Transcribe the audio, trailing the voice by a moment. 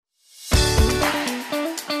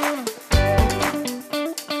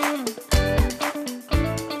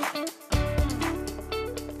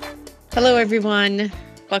Hello, everyone.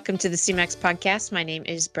 Welcome to the Semex podcast. My name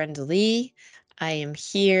is Brenda Lee. I am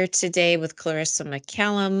here today with Clarissa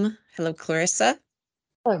McCallum. Hello, Clarissa.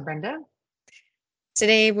 Hello, Brenda.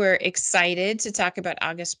 Today, we're excited to talk about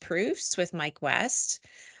August proofs with Mike West.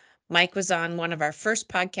 Mike was on one of our first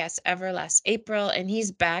podcasts ever last April, and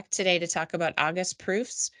he's back today to talk about August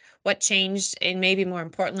proofs, what changed, and maybe more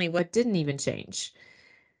importantly, what didn't even change.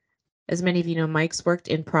 As many of you know, Mike's worked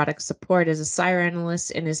in product support as a sire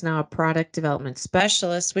analyst and is now a product development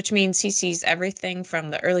specialist, which means he sees everything from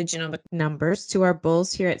the early genomic numbers to our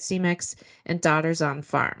bulls here at Semex and daughters on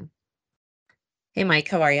farm. Hey, Mike,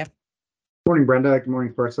 how are you? Morning, Brenda. Good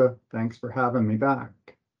morning, Clarissa. Thanks for having me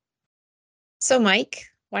back. So,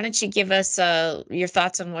 Mike, why don't you give us your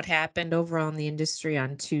thoughts on what happened overall in the industry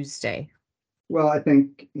on Tuesday? Well, I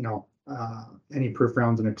think, any proof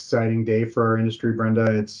round's an exciting day for our industry,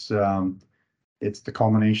 Brenda. It's the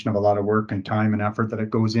culmination of a lot of work and time and effort that it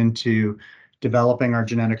goes into developing our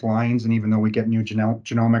genetic lines. And even though we get new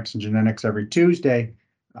genomics and genetics every Tuesday,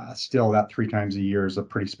 still that 3 times a year is a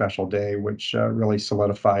pretty special day, which really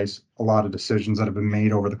solidifies a lot of decisions that have been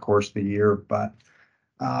made over the course of the year. But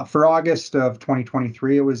for August of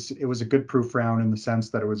 2023, it was a good proof round in the sense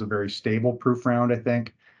that it was a very stable proof round, I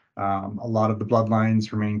think. A lot of the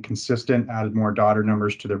bloodlines remained consistent, added more daughter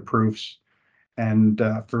numbers to their proofs. And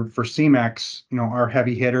for Semex, our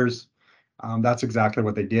heavy hitters, that's exactly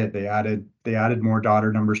what they did. They added more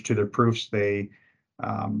daughter numbers to their proofs. They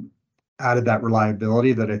added that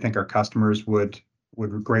reliability that I think our customers would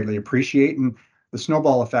greatly appreciate. And the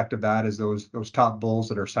snowball effect of that is those top bulls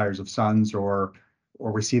that are sires of sons, or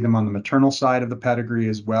we see them on the maternal side of the pedigree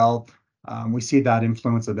as well. We see that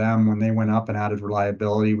influence of them when they went up and added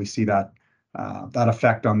reliability. We see that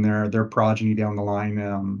effect on their progeny down the line,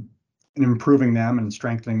 and improving them and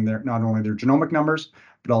strengthening not only their genomic numbers,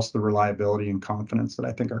 but also the reliability and confidence that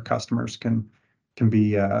I think our customers can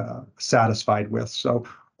be satisfied with. So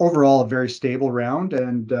overall, a very stable round,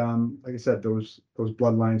 and like I said, those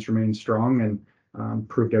bloodlines remain strong and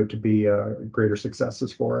proved out to be greater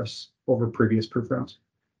successes for us over previous proof rounds.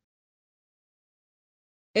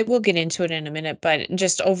 We'll get into it in a minute, but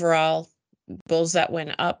just overall, bulls that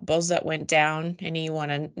went up, bulls that went down. Any you want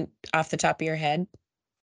to off the top of your head?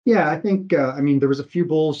 Yeah, I think there was a few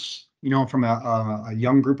bulls, from a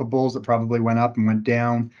young group of bulls that probably went up and went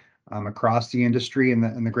down across the industry.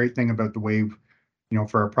 And the great thing about the way,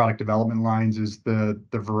 for our product development lines is the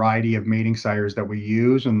variety of mating sires that we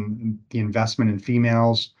use and the investment in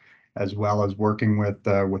females, as well as working with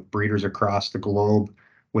breeders across the globe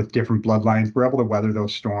with different bloodlines. We're able to weather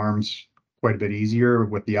those storms quite a bit easier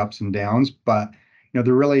with the ups and downs. But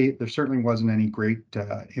there certainly wasn't any great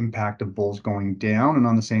impact of bulls going down, and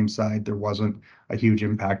on the same side, there wasn't a huge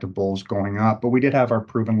impact of bulls going up. But we did have our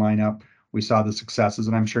proven lineup. We saw the successes,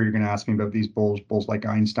 and I'm sure you're going to ask me about these bulls like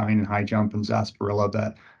Einstein and High Jump and Sarsaparilla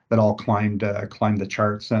that all climbed the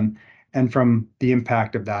charts. And from the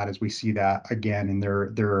impact of that, as we see that again in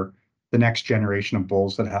the next generation of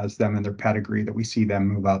bulls that has them in their pedigree, that we see them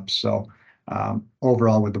move up. So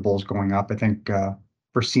overall, with the bulls going up, I think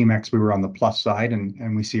for Semex, we were on the plus side,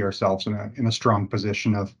 and we see ourselves in a strong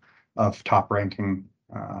position of top ranking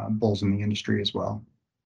bulls in the industry as well.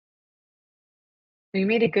 You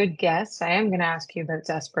made a good guess. I am going to ask you about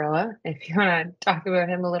Sarsaparilla. If you want to talk about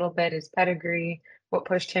him a little bit, his pedigree, what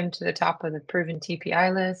pushed him to the top of the proven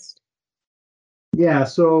TPI list. Yeah,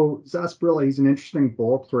 so Sarsaparilla, he's an interesting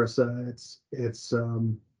bull, Clarissa. It's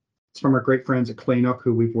from our great friends at Kleinuk,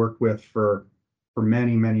 who we've worked with for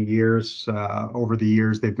many years. Over the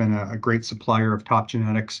years, they've been a great supplier of top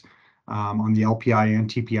genetics on the LPI and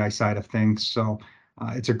TPI side of things. So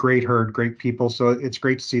it's a great herd, great people. So it's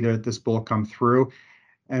great to see that this bull come through.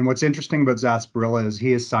 And what's interesting about Sarsaparilla is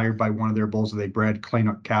he is sired by one of their bulls that they bred,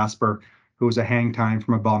 Kleinuk Casper, who was a hang time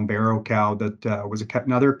from a Bombero cow that was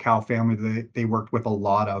another cow family that they worked with a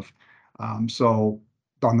lot of. So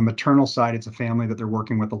on the maternal side, it's a family that they're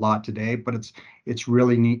working with a lot today, but it's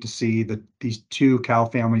really neat to see that these two cow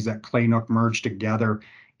families at Kleinuk merge together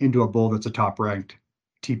into a bull that's a top-ranked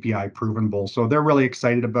TPI proven bull. So they're really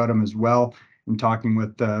excited about him as well. And talking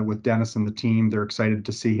with Dennis and the team, they're excited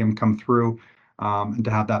to see him come through and to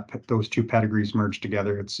have those two pedigrees merged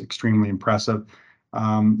together. It's extremely impressive.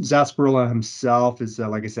 Sarsaparilla himself is,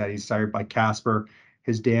 like I said, he's sired by Casper.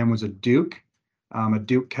 His dam was a Duke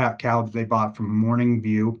cow that they bought from Morning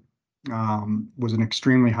View. Was an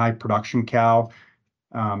extremely high production cow.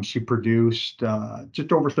 She produced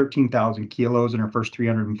just over 13,000 kilos in her first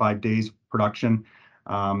 305 days of production.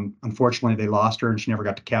 Unfortunately, they lost her and she never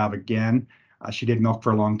got to calve again. She did milk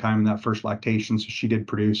for a long time in that first lactation, so she did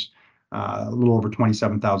produce a little over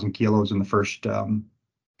 27,000 kilos in the first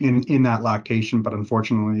in that lactation, but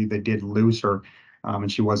unfortunately they did lose her,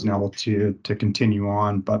 and she wasn't able to continue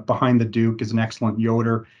on. But behind the Duke is an excellent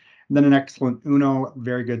Yoder, and then an excellent Uno,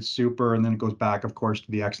 very good Super, and then it goes back, of course,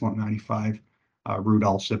 to the excellent 95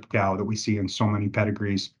 Rudolph Zip cow that we see in so many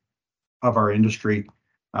pedigrees of our industry.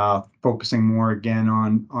 Focusing more again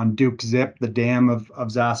on Duke Zip, the dam of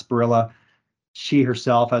Zasparilla. She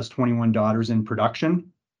herself has 21 daughters in production,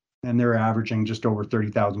 and they're averaging just over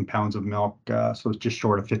 30,000 pounds of milk. So it's just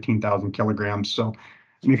short of 15,000 kilograms. So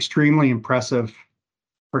an extremely impressive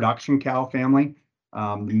production cow family.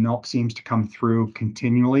 The milk seems to come through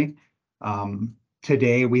continually.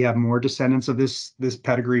 Today we have more descendants of this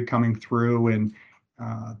pedigree coming through, and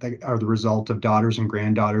they are the result of daughters and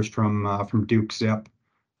granddaughters from Duke Zip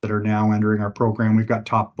that are now entering our program. We've got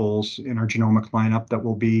top bulls in our genomic lineup that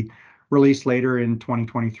will be released later in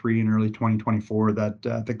 2023 and early 2024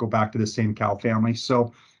 that go back to the same cow family.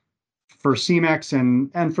 So for Semex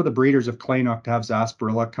and for the breeders of Kleinuk to have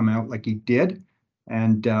Zasparilla come out like he did,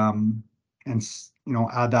 and add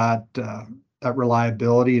that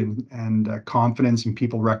reliability and confidence in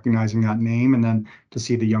people recognizing that name, and then to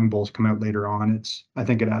see the young bulls come out later on, I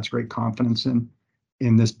think it adds great confidence in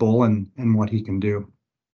this bull and what he can do.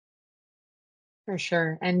 For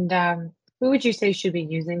sure. And who would you say should be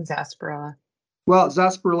using Zasparilla? Well,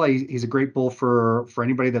 Zasparilla, he's a great bull for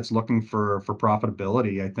anybody that's looking for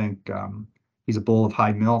profitability. I think he's a bull of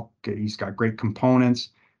high milk. He's got great components.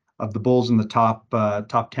 Of the bulls in the top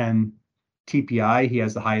 10 TPI, he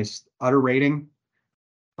has the highest udder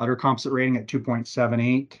composite rating at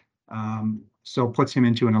 2.78. So puts him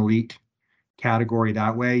into an elite category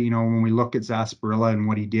that way. You know, when we look at Zasparilla and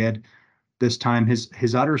what he did this time,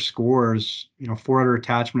 his udder scores, fore udder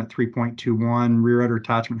attachment at 3.21, rear udder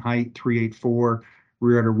attachment height 3.84,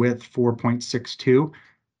 rear udder width 4.62.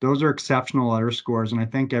 Those are exceptional udder scores, and I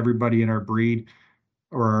think everybody in our breed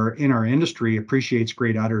or in our industry appreciates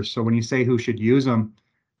great udders. So when you say who should use them,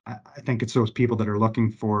 I think it's those people that are looking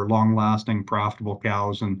for long-lasting, profitable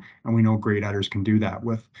cows, and we know great udders can do that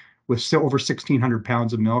with over 1,600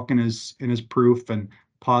 pounds of milk in his proof, and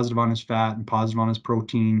positive on his fat and positive on his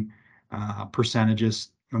protein percentages.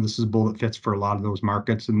 This is a bull that fits for a lot of those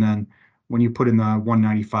markets. And then when you put in the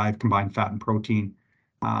 195 combined fat and protein,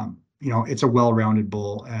 it's a well-rounded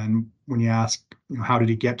bull. And when you ask, how did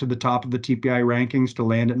he get to the top of the TPI rankings to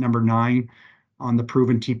land at number 9 on the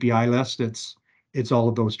proven TPI list? It's all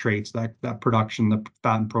of those traits, that production, the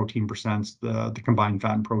fat and protein percents, the combined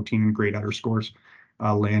fat and protein, and great udder scores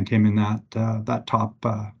land him in that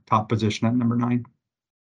top position at number 9.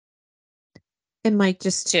 And Mike,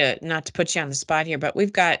 just not to put you on the spot here, but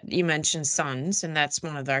you mentioned sons, and that's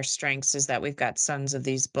one of our strengths, is that we've got sons of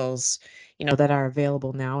these bulls, that are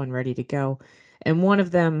available now and ready to go. And one of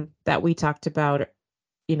them that we talked about,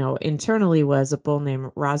 internally, was a bull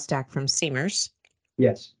named Rostak from Seemers.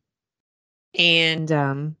 Yes.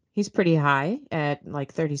 And he's pretty high at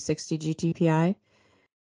like 3060 GTPI.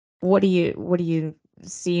 What do you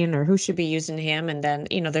seeing, or who should be using him? And then,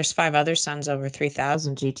 there's 5 other sons over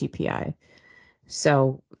 3000 GTPI.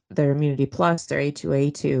 So their Immunity Plus, their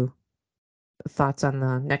A2A2. Thoughts on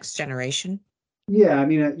the next generation? Yeah, I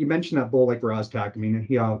mean, you mentioned that bull like Rostak. I mean,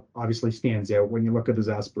 he obviously stands out when you look at his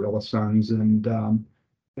Zasparilla sons, and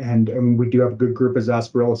we do have a good group of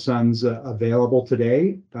Zasparilla sons available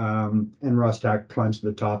today. And Rostak climbs to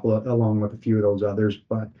the top along with a few of those others.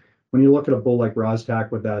 But when you look at a bull like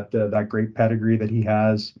Rostak with that great pedigree that he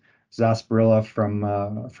has, Zasparilla from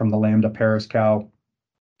the Lambda Paris cow,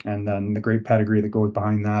 and then the great pedigree that goes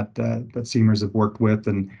behind that Seemers have worked with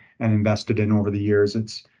and invested in over the years.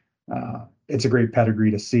 It's a great pedigree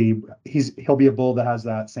to see. He'll be a bull that has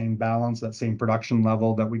that same balance, that same production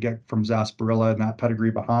level that we get from Zasparilla and that pedigree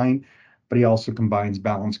behind, but he also combines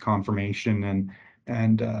balance, conformation,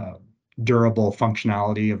 and durable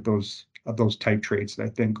functionality of those type traits that I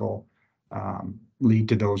think will lead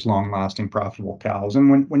to those long-lasting, profitable cows.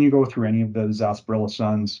 And when you go through any of the Zasparilla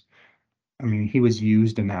sons, I mean, he was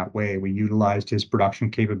used in that way. We utilized his production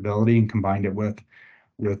capability and combined it with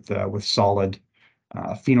solid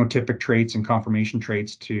phenotypic traits and conformation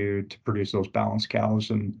traits to produce those balanced cows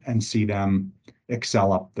and see them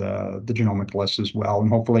excel up the genomic list as well. And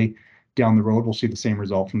hopefully down the road, we'll see the same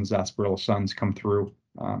result from the Zasparilla sons come through,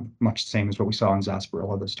 much the same as what we saw in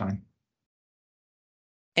Zasparilla this time.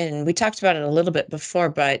 And we talked about it a little bit before,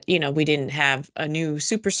 but, we didn't have a new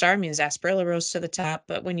superstar. I mean, Zasparilla rose to the top.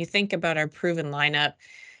 But when you think about our proven lineup,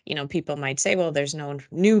 people might say, well, there's no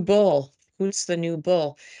new bull. Who's the new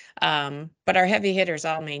bull? But our heavy hitters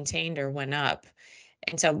all maintained or went up.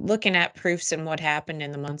 And so looking at proofs and what happened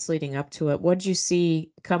in the months leading up to it, what did you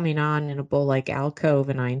see coming on in a bull like Alcove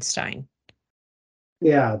and Einstein?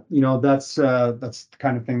 Yeah, that's the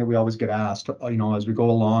kind of thing that we always get asked, as we go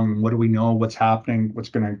along, what do we know, what's happening, what's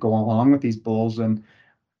going to go along with these bulls. And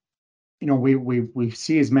we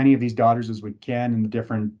see as many of these daughters as we can in the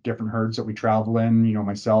different herds that we travel in,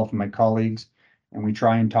 myself and my colleagues, and we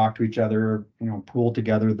try and talk to each other, pool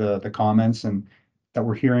together the comments and that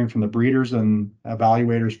we're hearing from the breeders and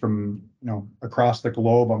evaluators from, across the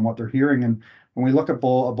globe on what they're hearing. And when we look at a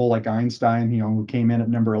bull like Einstein, who came in at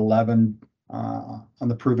number 11 on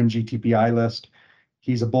the proven GTPI list,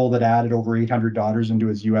 he's a bull that added over 800 daughters into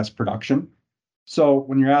his US production. So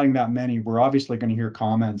when you're adding that many, we're obviously going to hear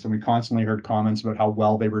comments, and we constantly heard comments about how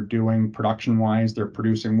well they were doing production wise. They're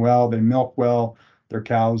producing well, they milk well, they're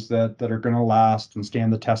cows that are going to last and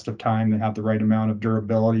stand the test of time. They have the right amount of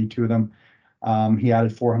durability to them. He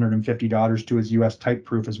added 450 daughters to his US type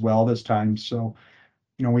proof as well this time. So,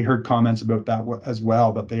 we heard comments about that as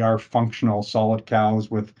well, that they are functional, solid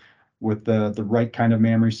cows with the right kind of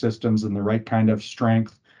mammary systems and the right kind of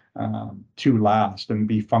strength to last and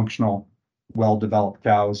be functional, well-developed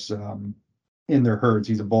cows in their herds.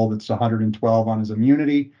 He's a bull that's 112 on his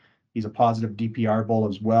immunity. He's a positive DPR bull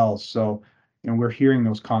as well. So, we're hearing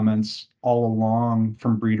those comments all along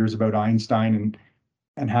from breeders about Einstein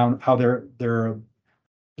and how they're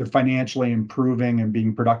financially improving and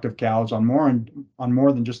being productive cows on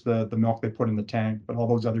more than just the milk they put in the tank, but all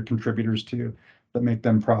those other contributors too that make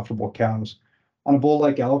them profitable cows. On a bull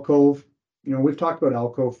like Alcove, we've talked about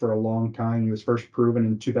Alcove for a long time. He was first proven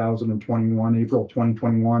in 2021, April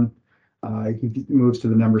 2021. He moves to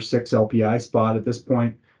the number 6 LPI spot at this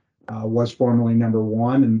point. Was formerly number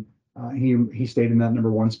 1, and he stayed in that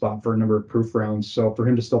number 1 spot for a number of proof rounds. So for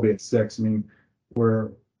him to still be at 6, I mean,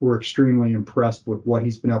 we're extremely impressed with what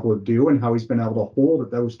he's been able to do and how he's been able to hold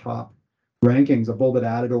at those top rankings. A bull that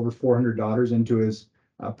added over 400 daughters into his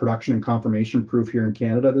production and confirmation proof here in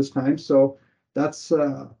Canada this time. So that's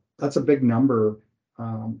a big number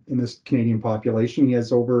in this Canadian population. He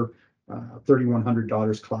has over 3,100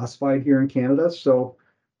 daughters classified here in Canada. So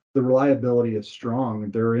the reliability is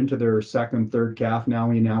strong. They're into their second, third calf now.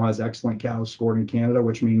 He now has excellent cows scored in Canada,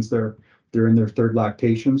 which means they're in their third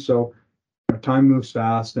lactation. So time moves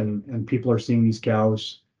fast, and people are seeing these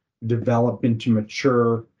cows develop into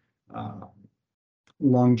mature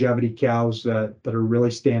longevity cows that are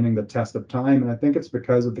really standing the test of time. And I think it's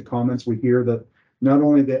because of the comments we hear that not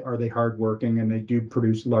only are they hardworking and they do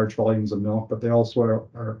produce large volumes of milk, but they also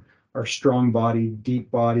are strong bodied,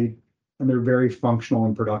 deep bodied, and they're very functional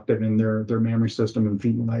and productive in their mammary system and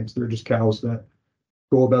feet and legs. They're just cows that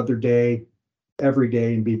go about their day every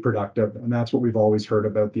day and be productive. And that's what we've always heard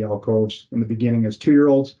about the Alcoves in the beginning as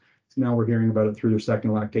 2-year-olds. So now we're hearing about it through their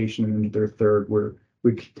second lactation and into their third, where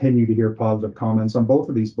we continue to hear positive comments on both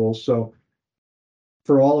of these bulls. So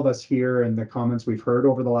for all of us here and the comments we've heard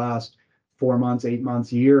over the last 4 months, 8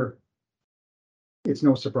 months, year, it's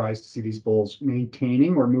no surprise to see these bulls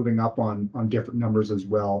maintaining or moving up on different numbers as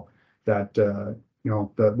well. That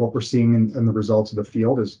what we're seeing in the results of the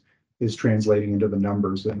field is translating into the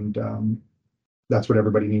numbers, and that's what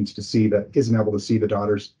everybody needs to see that isn't able to see the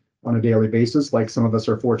daughters on a daily basis, like some of us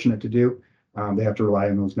are fortunate to do. They have to rely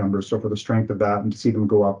on those numbers. So for the strength of that and to see them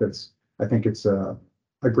go up, I think it's a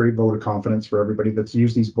great vote of confidence for everybody that's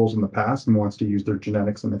used these bulls in the past and wants to use their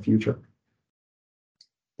genetics in the future.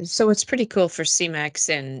 So it's pretty cool for Semex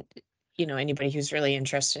and anybody who's really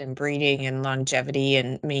interested in breeding and longevity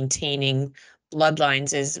and maintaining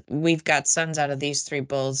bloodlines is we've got sons out of these 3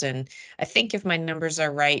 bulls, and I think if my numbers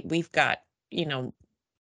are right, we've got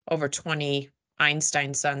over 20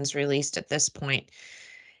 Einstein sons released at this point.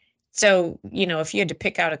 So if you had to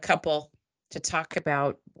pick out a couple to talk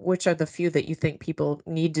about, which are the few that you think people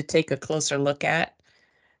need to take a closer look at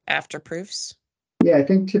after proofs? Yeah, I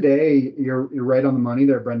think today you're right on the money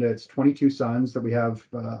there, Brenda. It's 22 sons that we have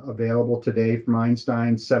available today from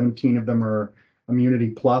Einstein. 17 of them are Immunity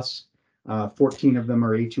Plus. 14 of them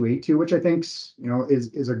are A2A2, which I think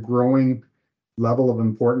is a growing level of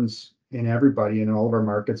importance in everybody in all of our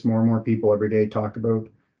markets. More and more people every day talk about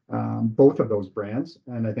both of those brands,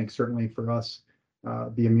 and I think certainly for us,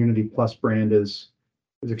 the Immunity Plus brand is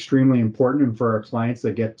extremely important, and for our clients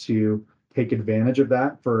that get to take advantage of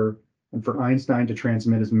that, and for Einstein to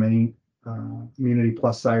transmit as many Immunity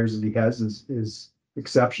Plus sires as he has is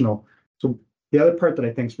exceptional. So the other part that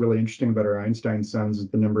I think is really interesting about our Einstein sons is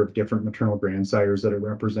the number of different maternal grandsires that are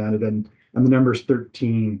represented, and the number is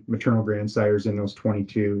 13 maternal grandsires in those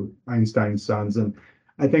 22 Einstein sons. And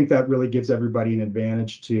I think that really gives everybody an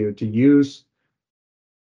advantage to use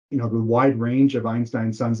the wide range of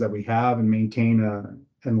Einstein sons that we have and maintain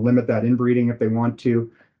and limit that inbreeding if they want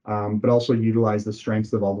to, but also utilize the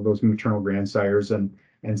strengths of all of those maternal grandsires. And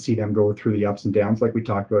and see them go through the ups and downs like we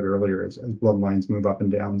talked about earlier as bloodlines move up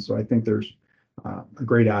and down. So I think there's a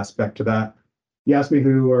great aspect to that. You asked me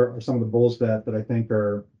who are some of the bulls that I think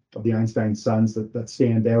are of the Einstein sons that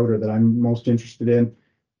stand out or that I'm most interested in.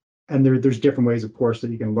 And there's different ways, of course,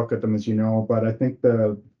 that you can look at them, as you know, but I think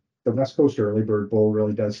the West Coast Early Bird bull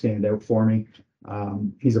really does stand out for me.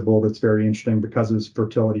 He's a bull that's very interesting because of his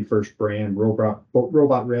fertility first brand,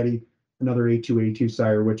 Robot Ready, another A2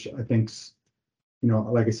 sire, which I think's,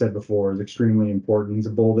 like I said before, is extremely important. He's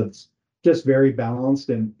a bull that's just very balanced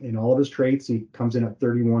in all of his traits. He comes in at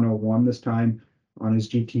 3101 this time on his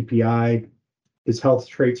GTPI. His health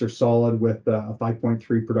traits are solid with a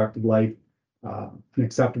 5.3 productive life, an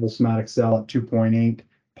acceptable somatic cell at 2.8,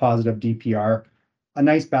 positive DPR. A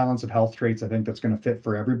nice balance of health traits, I think, that's going to fit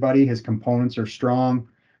for everybody. His components are strong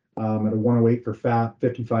at a 108 for fat,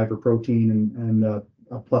 55 for protein, and a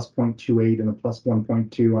plus 0.28 and a plus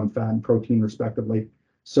 1.2 on fat and protein, respectively.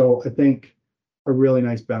 So I think a really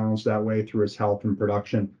nice balance that way through his health and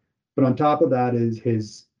production. But on top of that is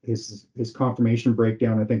his conformation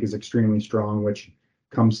breakdown, I think, is extremely strong, which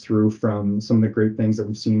comes through from some of the great things that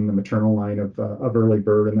we've seen in the maternal line of Early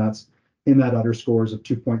Bird, and that's in that udder scores of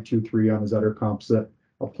 2.23 on his udder composite,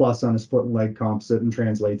 a plus on his foot and leg composite, and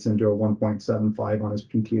translates into a 1.75 on his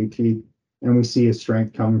PTAT. And we see his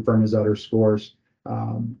strength coming from his udder scores,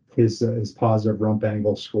 his positive rump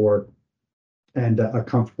angle score, and a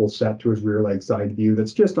comfortable set to his rear leg side view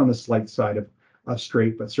that's just on the slight side of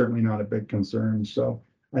straight, but certainly not a big concern. So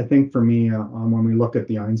I think for me, when we look at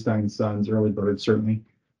the Einstein sons, Early Bird certainly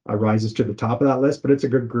rises to the top of that list, but it's a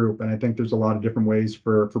good group. And I think there's a lot of different ways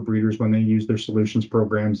for breeders when they use their solutions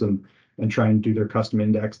programs and try and do their custom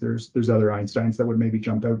index. There's other Einsteins that would maybe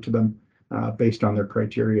jump out to them based on their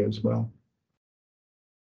criteria as well.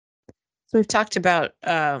 So we've talked about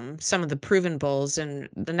some of the proven bulls, and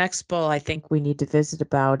the next bull I think we need to visit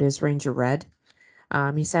about is Ranger Red.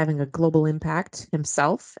 He's having a global impact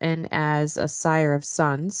himself, and as a sire of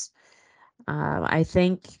sons, I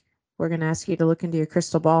think we're going to ask you to look into your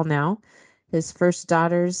crystal ball now. His first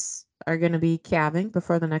daughters are going to be calving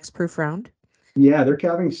before the next proof round. Yeah, they're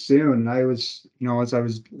calving soon. And I was, as I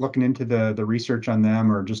was looking into the research on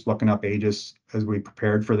them or just looking up ages as we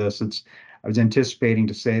prepared for this, I was anticipating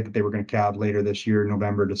to say that they were going to calve later this year,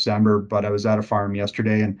 November, December, but I was at a farm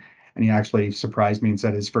yesterday and he actually surprised me and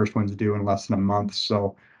said his first one's due in less than a month.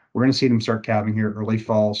 So we're going to see them start calving here early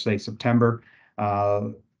fall, say September.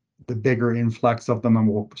 The bigger influx of them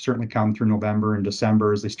will certainly come through November and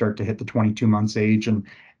December as they start to hit the 22 months age, and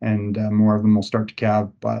more of them will start to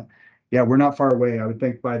calve. But yeah, we're not far away. I would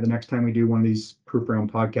think by the next time we do one of these proof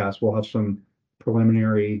round podcasts, we'll have some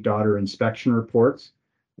preliminary daughter inspection reports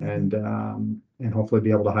and hopefully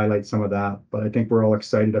be able to highlight some of that. But I think we're all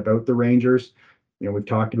excited about the Rangers. We've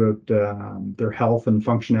talked about their health and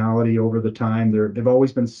functionality over the time. They've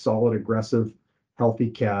always been solid, aggressive,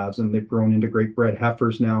 healthy calves, and they've grown into great bred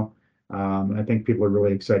heifers now. And I think people are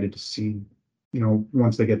really excited to see,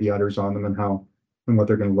 once they get the udders on them and what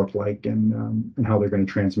they're going to look like and how they're going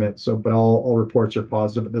to transmit. So, but all reports are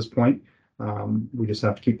positive at this point. We just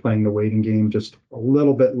have to keep playing the waiting game just a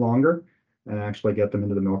little bit longer and actually get them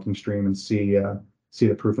into the milking stream and see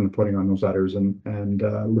the proof in the pudding on those udders and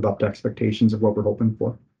live up to expectations of what we're hoping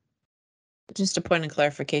for. Just a point of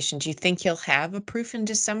clarification. Do you think he'll have a proof in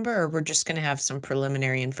December, or we're just going to have some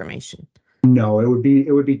preliminary information? No, it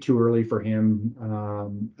would be too early for him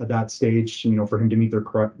at that stage, for him to meet their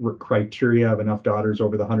criteria of enough daughters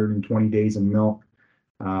over the 120 days in milk.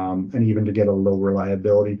 And even to get a low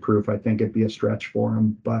reliability proof, I think it'd be a stretch for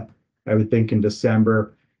him. But I would think in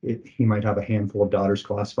December, he might have a handful of daughters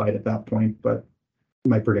classified at that point. But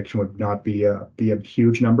my prediction would not be a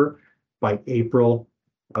huge number. By April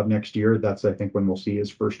of next year, that's, I think, when we'll see his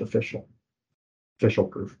first official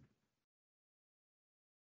proof.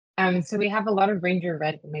 So we have a lot of Ranger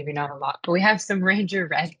Red, maybe not a lot, but we have some Ranger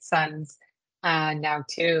Red sons now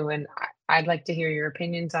too. And I'd like to hear your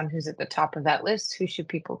opinions on who's at the top of that list. Who should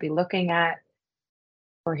people be looking at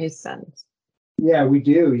for his sons? Yeah, we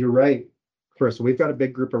do. You're right, Chris. We've got a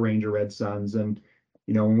big group of Ranger Red sons. And,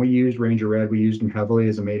 when we used Ranger Red, we used them heavily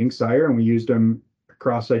as a mating sire, and we used them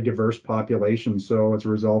across a diverse population. So as a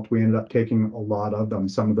result, we ended up taking a lot of them.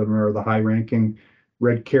 Some of them are the high-ranking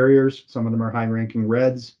red carriers. Some of them are high-ranking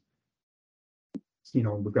reds.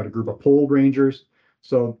 We've got a group of polled Rangers.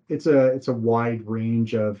 So it's a wide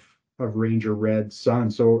range of Ranger Red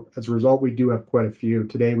sons. So as a result, we do have quite a few.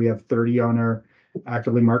 Today we have 30 on our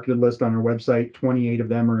actively marketed list on our website. 28 of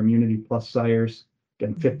them are Immunity Plus sires.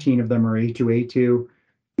 Again, 15 of them are A2.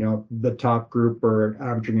 The top group are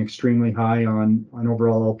averaging extremely high on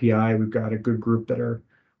overall LPI. We've got a good group that are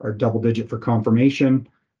are double digit for confirmation.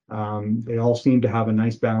 They all seem to have a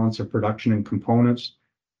nice balance of production and components.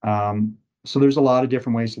 So there's a lot of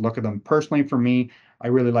different ways to look at them. Personally, for me, I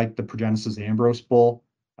really like the Progenesis Ambrose bull.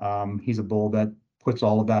 He's a bull that puts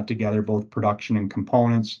all of that together, both production and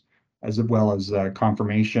components, as well as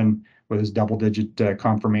confirmation with his double-digit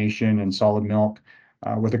confirmation and solid milk,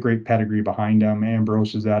 with a great pedigree behind him.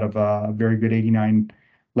 Ambrose is out of a very good 89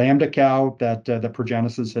 Lambda cow that the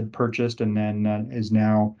Progenesis had purchased, and then is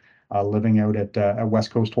now living out at West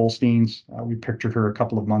Coast Holsteins. We pictured her a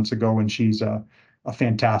couple of months ago, and she's a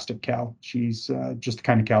fantastic cow. She's just the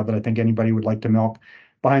kind of cow that I think anybody would like to milk.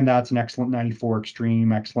 Behind that's an excellent 94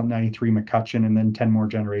 Extreme, excellent 93 McCutcheon, and then 10 more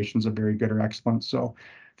generations of very good or excellent. So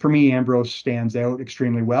for me, Ambrose stands out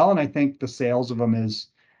extremely well, and I think the sales of him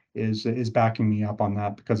is backing me up on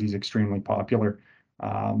that because he's extremely popular.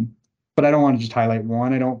 But I don't want to just highlight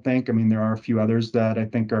one, I don't think. I mean, there are a few others that I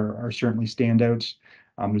think are certainly standouts.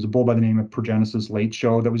 There's a bull by the name of Progenesis Late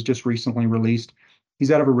Show that was just recently released.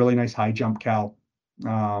 He's out of a really nice high jump cow.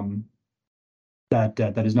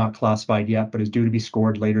 That is not classified yet, but is due to be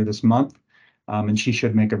scored later this month. And she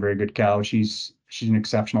should make a very good cow. She's an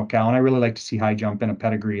exceptional cow, and I really like to see high jump in a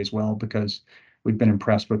pedigree as well, because we've been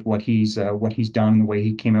impressed with what he's done, the way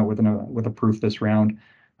he came out with a proof this round.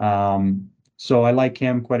 So I like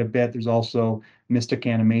him quite a bit. There's also Mystic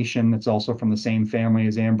Animation, that's also from the same family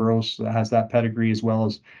as Ambrose, that has that pedigree, as well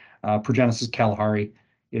as Progenesis Kalahari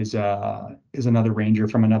is another ranger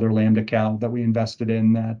from another Lambda cow that we invested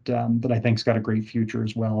in that I think's got a great future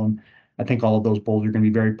as well. And I think all of those bulls are going to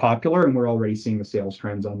be very popular, and we're already seeing the sales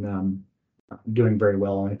trends on them doing very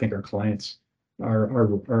well. And I think our clients are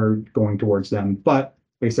going towards them. But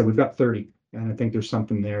like I said, we've got 30, and I think there's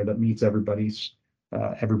something there that meets everybody's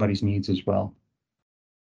needs as well.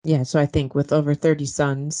 Yeah, so I think with over 30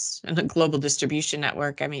 sons and a global distribution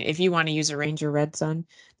network, I mean, if you want to use a Ranger Red Sun,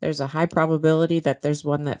 there's a high probability that there's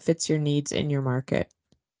one that fits your needs in your market.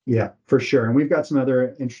 Yeah, for sure. And we've got some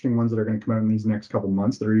other interesting ones that are going to come out in these next couple of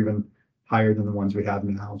months that are even higher than the ones we have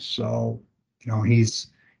now. So,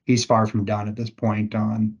 he's far from done at this point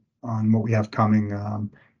on what we have coming.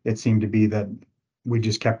 It seemed to be that we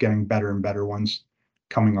just kept getting better and better ones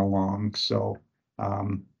coming along. So,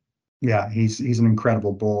 yeah, he's an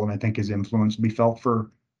incredible bull, and I think his influence will be felt for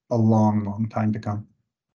a long, long time to come.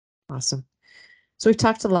 Awesome. So we've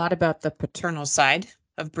talked a lot about the paternal side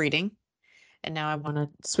of breeding, and now I want to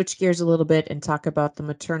switch gears a little bit and talk about the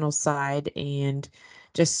maternal side. And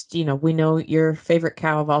just, we know your favorite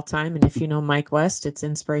cow of all time, and if you know Mike West, it's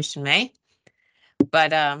Inspiration May. But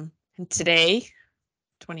today,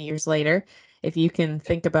 20 years later, if you can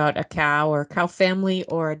think about a cow or cow family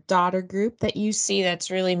or a daughter group that you see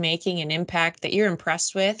that's really making an impact that you're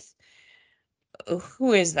impressed with,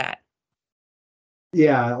 who is that?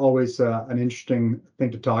 Yeah, always an interesting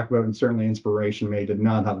thing to talk about, and certainly Inspiration May did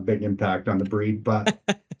not have a big impact on the breed, but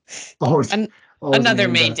always, always Another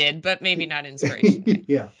May did, but maybe not Inspiration May.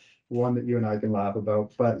 Yeah, one that you and I can laugh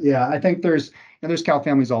about. But yeah, I think there's cow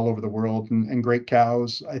families all over the world, and great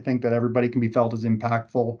cows. I think that everybody can be felt as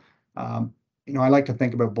impactful. I like to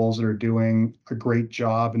think about bulls that are doing a great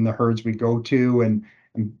job in the herds we go to, and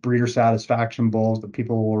breeder satisfaction bulls that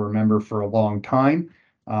people will remember for a long time.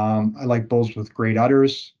 I like bulls with great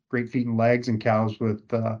udders, great feet and legs, and cows with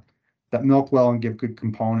that milk well and give good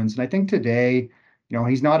components. And I think today,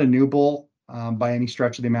 he's not a new bull by any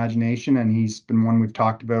stretch of the imagination, and he's been one we've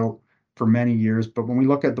talked about for many years. But when we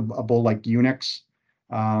look at a bull like Unix,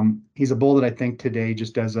 he's a bull that I think today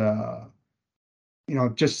just as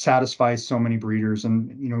just satisfies so many breeders.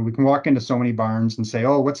 And we can walk into so many barns and say,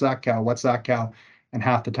 "Oh, what's that cow? What's that cow?" And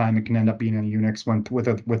half the time it can end up being a Unix one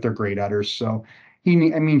with their great udders. So he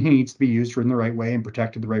needs to be used in the right way and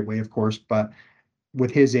protected the right way, of course. But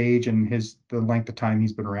with his age and the length of time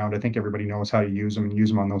he's been around, I think everybody knows how to use him, and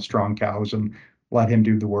use him on those strong cows, and let him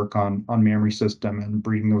do the work on mammary system and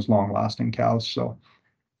breeding those long lasting cows. So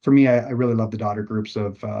for me, I really love the daughter groups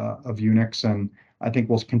of Unix, and I think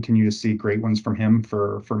we'll continue to see great ones from him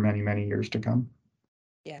for many, many years to come.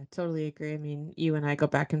 Yeah, totally agree. I mean, you and I go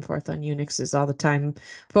back and forth on Unixes all the time.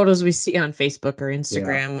 Photos we see on Facebook or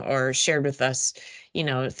Instagram or shared with us,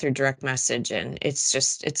 through direct message. And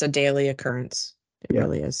it's a daily occurrence. It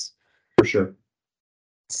really is. For sure.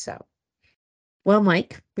 So, well,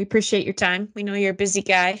 Mike, we appreciate your time. We know you're a busy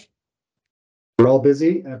guy. We're all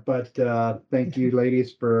busy, but thank you,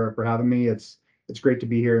 ladies, for having me. It's great to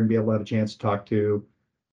be here and be able to have a chance to talk to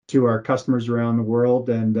our customers around the world,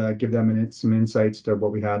 and give them some insights to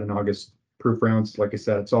what we had in August proof rounds. Like I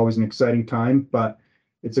said, it's always an exciting time, but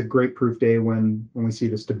it's a great proof day when we see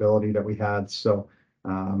the stability that we had. So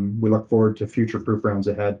we look forward to future proof rounds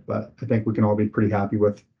ahead, but I think we can all be pretty happy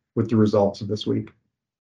with with the results of this week.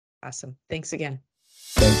 Awesome. Thanks again.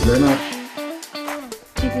 Thank you very much.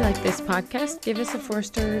 If you like this podcast, give us a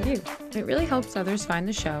 4-star review. It really helps others find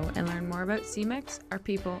the show and learn more about Semex, our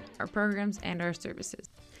people, our programs, and our services.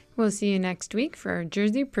 We'll see you next week for our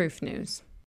Jersey Proof News.